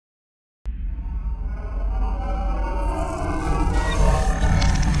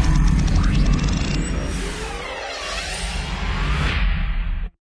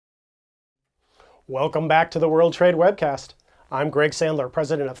Welcome back to the World Trade Webcast. I'm Greg Sandler,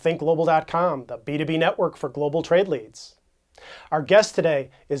 president of ThinkGlobal.com, the B2B network for global trade leads. Our guest today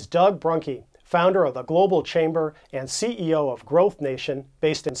is Doug Brunke, founder of the Global Chamber and CEO of Growth Nation,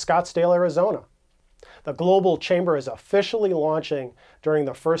 based in Scottsdale, Arizona. The Global Chamber is officially launching during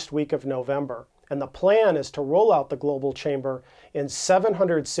the first week of November, and the plan is to roll out the Global Chamber in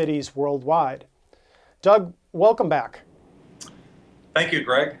 700 cities worldwide. Doug, welcome back. Thank you,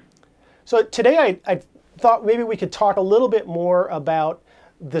 Greg. So today I thought maybe we could talk a little bit more about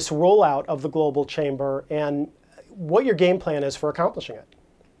this rollout of the Global Chamber and what your game plan is for accomplishing it.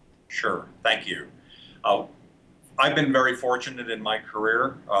 Sure, thank you. I've been very fortunate in my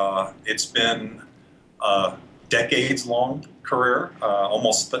career. It's been a decades-long career,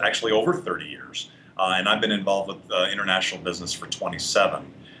 almost actually over 30 years. And I've been involved with international business for 27.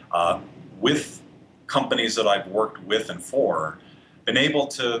 With companies that I've worked with and for, been able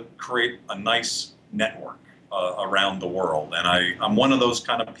to create a nice network around the world. And I'm one of those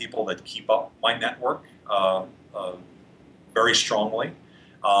kind of people that keep up my network very strongly.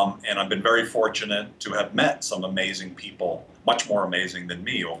 And I've been very fortunate to have met some amazing people, much more amazing than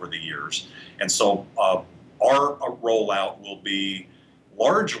me over the years. And so our rollout will be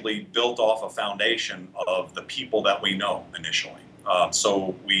largely built off a foundation of the people that we know initially.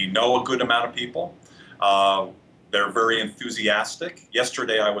 So we know a good amount of people. They're very enthusiastic.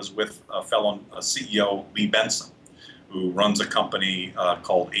 Yesterday I was with a fellow CEO, Lee Benson, who runs a company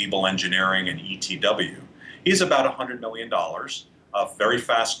called Able Engineering and ETW. He's about $100 million, a very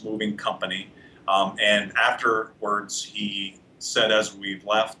fast-moving company. And afterwards, he said, as we've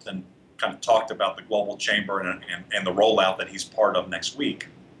left and kind of talked about the Global Chamber and the rollout that he's part of next week,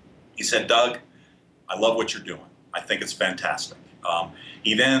 he said, Doug, I love what you're doing. I think it's fantastic.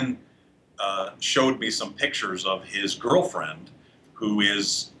 He then showed me some pictures of his girlfriend, who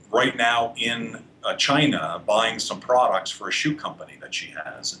is right now in China buying some products for a shoe company that she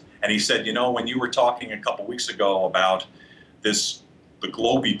has. And he said, you know, when you were talking a couple weeks ago about the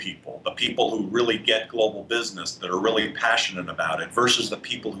Globee people, the people who really get global business, that are really passionate about it, versus the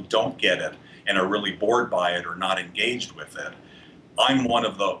people who don't get it and are really bored by it or not engaged with it, I'm one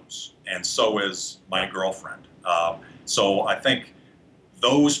of those, and so is my girlfriend. So I think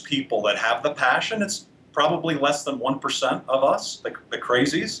those people that have the passion, it's probably less than 1% of us, the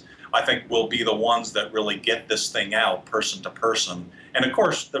crazies, I think will be the ones that really get this thing out person to person. And of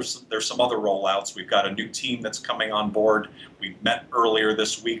course, there's some other rollouts. We've got a new team that's coming on board. We met earlier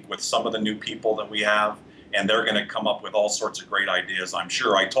this week with some of the new people that we have, and they're going to come up with all sorts of great ideas, I'm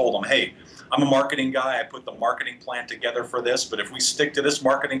sure. I told them, hey, I'm a marketing guy. I put the marketing plan together for this, but if we stick to this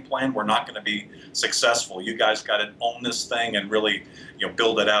marketing plan, we're not going to be successful. You guys got to own this thing and really,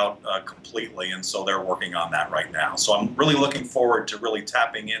 build it out completely. And so they're working on that right now. So I'm really looking forward to really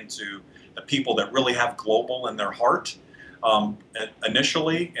tapping into the people that really have global in their heart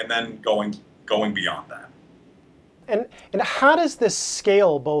initially, and then going beyond that. And how does this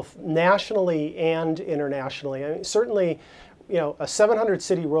scale both nationally and internationally? I mean, certainly, a 700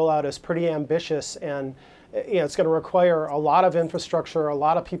 city rollout is pretty ambitious, and it's going to require a lot of infrastructure, a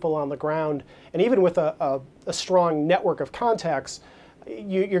lot of people on the ground, and even with a strong network of contacts,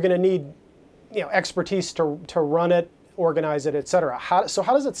 you're going to need expertise to run it, organize it, et cetera. So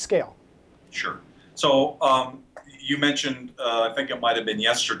how does it scale? Sure. So you mentioned, I think it might have been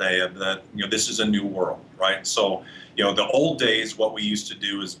yesterday, that this is a new world, right? So the old days, what we used to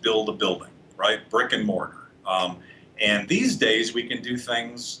do is build a building, right? Brick and mortar. And these days we can do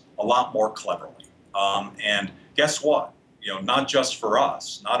things a lot more cleverly. And guess what? Not just for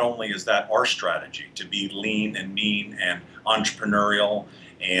us, not only is that our strategy to be lean and mean and entrepreneurial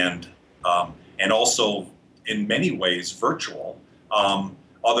and also in many ways virtual,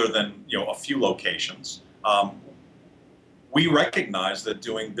 other than a few locations, we recognize that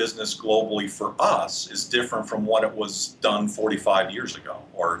doing business globally for us is different from what it was done 45 years ago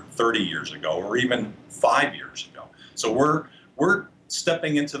or 30 years ago or even 5 years ago. So we're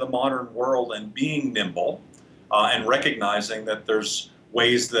stepping into the modern world and being nimble and recognizing that there's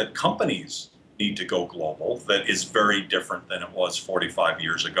ways that companies need to go global that is very different than it was 45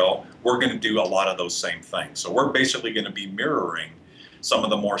 years ago. We're going to do a lot of those same things. So we're basically going to be mirroring some of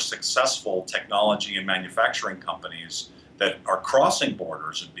the more successful technology and manufacturing companies that are crossing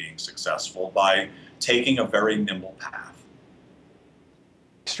borders and being successful by taking a very nimble path.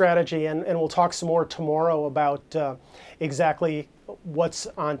 Strategy, and we'll talk some more tomorrow about exactly what's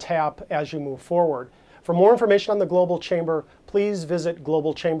on tap as you move forward. For more information on the Global Chamber, please visit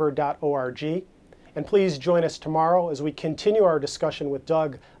globalchamber.org. And please join us tomorrow as we continue our discussion with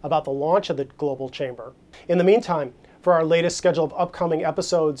Doug about the launch of the Global Chamber. In the meantime, For our latest schedule of upcoming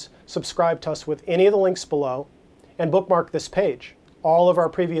episodes, subscribe to us with any of the links below and bookmark this page. All of our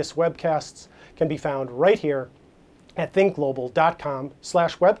previous webcasts can be found right here at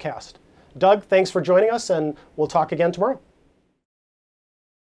thinkglobal.com/webcast. Doug, thanks for joining us, and we'll talk again tomorrow.